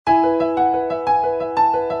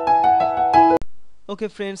Okay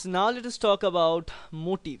friends, now let us talk about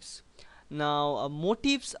motifs. Now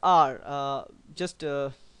motifs are just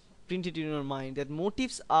print it in your mind that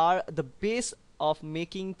motifs are the base of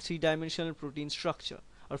making three-dimensional protein structure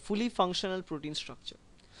or fully functional protein structure.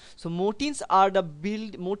 So motifs are the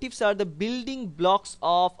building blocks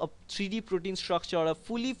of a 3D protein structure or a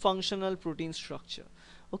fully functional protein structure.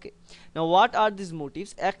 Okay, now what are these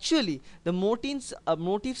motifs? Actually the motifs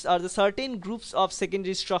are the certain groups of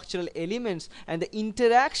secondary structural elements, and the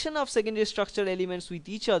interaction of secondary structural elements with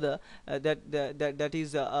each other that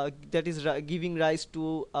is giving rise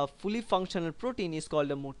to a fully functional protein is called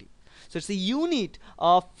a motif. So it's a unit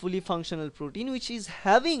of fully functional protein which is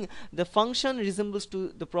having the function resembles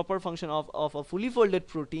to the proper function of a fully folded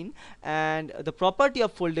protein and the property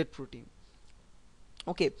of folded protein.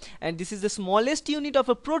 Okay, and this is the smallest unit of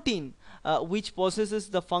a protein which possesses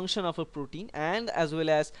the function of a protein and as well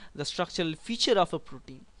as the structural feature of a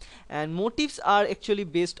protein. And motifs are actually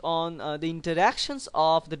based on the interactions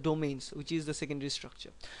of the domains, which is the secondary structure.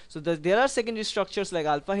 So there are secondary structures like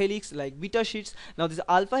alpha helix, like beta sheets. Now this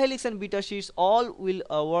alpha helix and beta sheets all will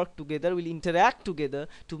work together, will interact together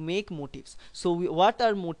to make motifs. So what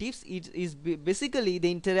are motifs? It is basically the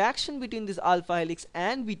interaction between this alpha helix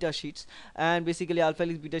and beta sheets, and basically alpha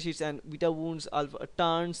helix, beta sheets, and beta wounds, alpha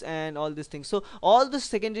turns, and all these things. So all the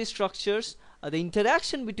secondary structures, the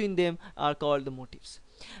interaction between them are called the motifs.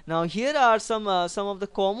 Now here are some of the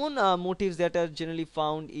common motifs that are generally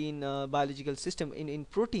found in biological system in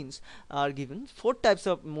proteins are given. Four types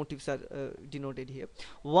of motifs are denoted here.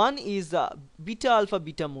 One is beta alpha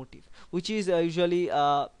beta motif, which is usually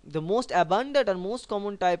the most abundant and most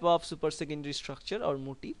common type of supersecondary structure or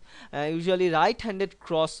motif, usually right-handed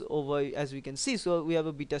crossover, as we can see. So we have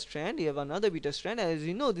a beta strand, we have another beta strand, and as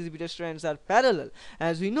you know these beta strands are parallel.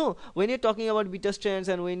 As we know, when you're talking about beta strands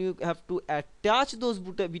and when you have to attach those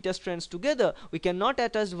beta strands together, we cannot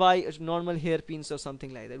attach by normal hairpins or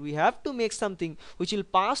something like that. We have to make something which will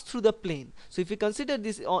pass through the plane. So if we consider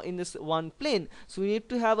this in this one plane, so we need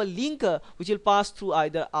to have a linker which will pass through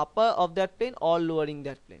either upper of that plane or lowering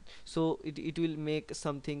that plane. So it will make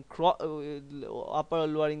something upper or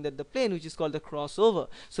lowering that the plane, which is called the crossover.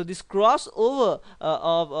 So this crossover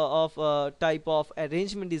of type of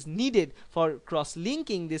arrangement is needed for cross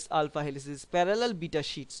linking this alpha helices, parallel beta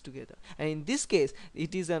sheets together, and in this case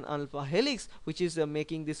it is an alpha helix which is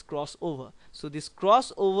making this crossover. So this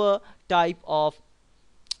crossover type of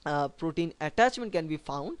protein attachment can be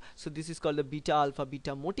found. So this is called the beta alpha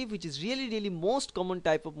beta motif, which is really most common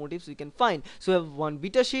type of motifs we can find. So we have one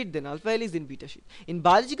beta sheet, then alpha helix, then beta sheet. In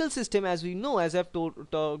biological system, as we know, as I've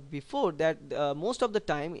talked before, that most of the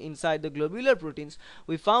time inside the globular proteins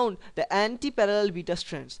we found the anti-parallel beta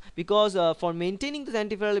strands, because for maintaining this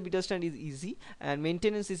anti-parallel beta strand is easy, and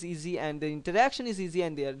maintenance is easy, and the interaction is easy,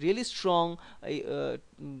 and they are really strong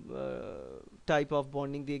type of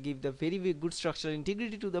bonding. They give the very good structural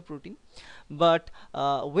integrity to the protein. But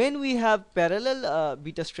when we have parallel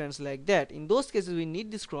beta strands like that, in those cases we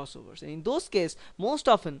need these crossovers, and in those cases most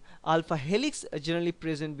often alpha helix generally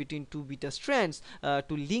present between two beta strands to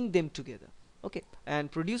link them together, okay,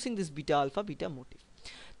 and producing this beta alpha beta motif.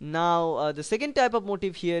 Now the second type of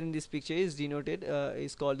motif here in this picture is denoted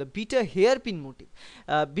is called the beta hairpin motif.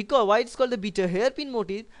 Because why it's called the beta hairpin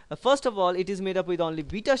motif? First of all, it is made up with only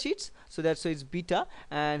beta sheets, so that's why it's beta.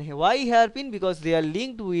 And why hairpin? Because they are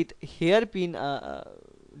linked with hairpin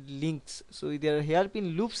links. So their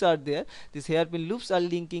hairpin loops are there. These hairpin loops are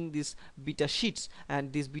linking these beta sheets,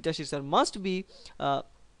 and these beta sheets are must be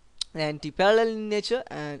anti-parallel in nature,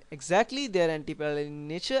 and exactly they are anti-parallel in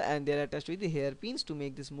nature, and they are attached with the hairpins to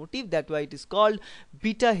make this motif. That's why it is called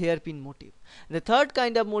beta hairpin motif. The third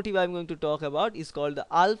kind of motif I'm going to talk about is called the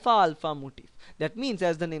alpha alpha motif. That means,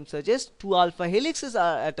 as the name suggests, two alpha helixes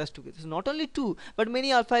are attached together. So not only two, but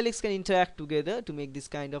many alpha helixes can interact together to make this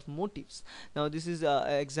kind of motifs. Now this is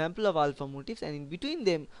an example of alpha motifs, and in between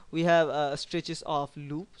them we have stretches of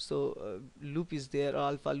loop. So loop is there, or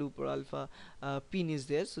alpha loop or alpha pin is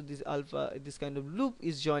there. So this kind of loop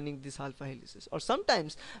is joining this alpha helices, or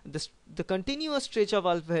sometimes the continuous stretch of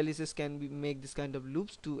alpha helices can make this kind of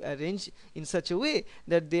loops to arrange in such a way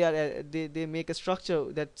that they make a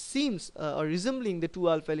structure that seems or resembling the two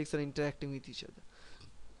alpha helices are interacting with each other.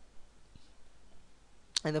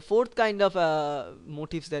 And the fourth kind of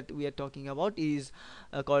motifs that we are talking about is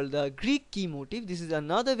called the Greek key motif. This is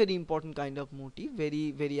another very important kind of motif,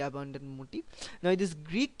 very abundant motif. Now this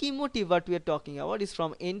Greek key motif, what we are talking about is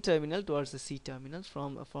from N terminal towards the C terminal,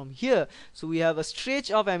 from here. So we have a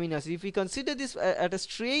stretch of amino acid. If we consider this at a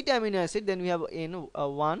straight amino acid, then we have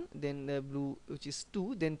N1, then the blue, which is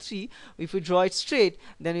 2, then 3. If we draw it straight,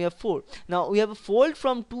 then we have 4. Now we have a fold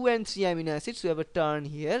from 2 and 3 amino acids. So we have a turn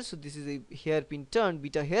here. So this is a hairpin turn,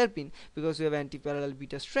 beta hairpin, because we have anti-parallel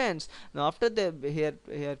beta strands. Now after the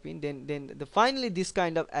hairpin, then finally this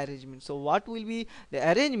kind of arrangement. So what will be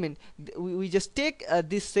the arrangement? We just take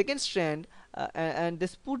this second strand and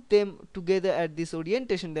just put them together at this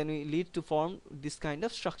orientation, then we lead to form this kind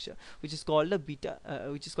of structure, which is called a beta,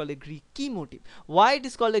 which is called a Greek key motif. Why it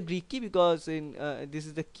is called a Greek key? Because in this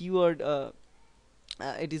is the keyword.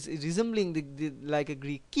 It is resembling like a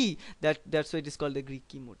Greek key. That's why it is called the Greek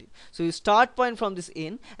key motif. So you start point from this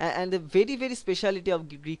N, and the very speciality of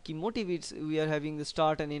Greek key motif is we are having the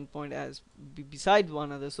start and end point as beside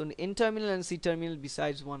one another. So N terminal and C terminal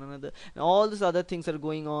besides one another, and all these other things are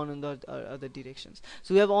going on in the other directions.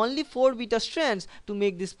 So we have only 4 beta strands to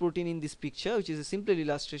make this protein in this picture, which is a simple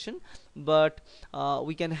illustration. But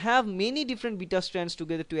we can have many different beta strands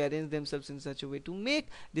together to arrange themselves in such a way to make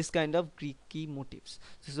this kind of Greek key motifs.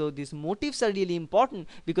 So these motifs are really important,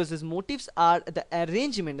 because these motifs are the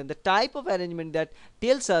arrangement and the type of arrangement that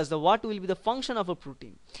tells us what will be the function of a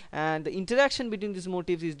protein. And the interaction between these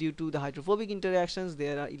motifs is due to the hydrophobic interactions,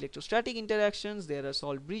 there are electrostatic interactions, there are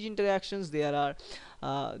salt bridge interactions, there are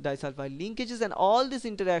disulfide linkages, and all these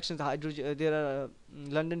interactions, there are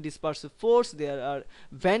London dispersive force, there are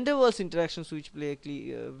van der Waals interactions, which play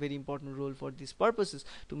a very important role for these purposes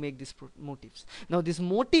to make these motifs. Now these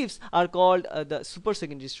motifs are called the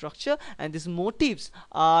supersecondary structure, and these motifs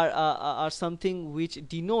are something which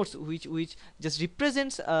denotes, which just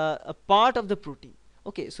represents a part of the protein.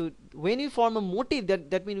 Okay, so when we form a motif,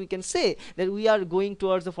 that means we can say that we are going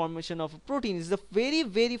towards the formation of a protein. It's the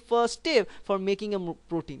very first step for making a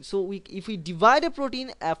protein. So if we divide a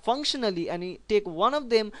protein functionally, and we take one of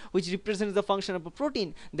them which represents the function of a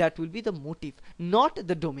protein, that will be the motif, not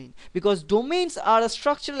the domain, because domains are a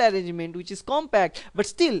structural arrangement which is compact, but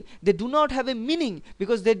still they do not have a meaning,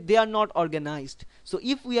 because they are not organized. So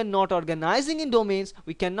if we are not organizing in domains,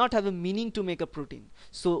 we cannot have a meaning to make a protein.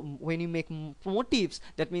 So when you make motifs,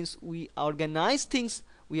 that means we organize things,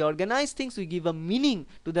 we give a meaning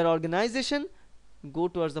to that organization, go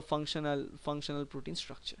towards the functional protein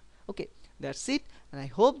structure. Okay, that's it, and I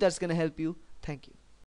hope that's gonna help you. Thank you.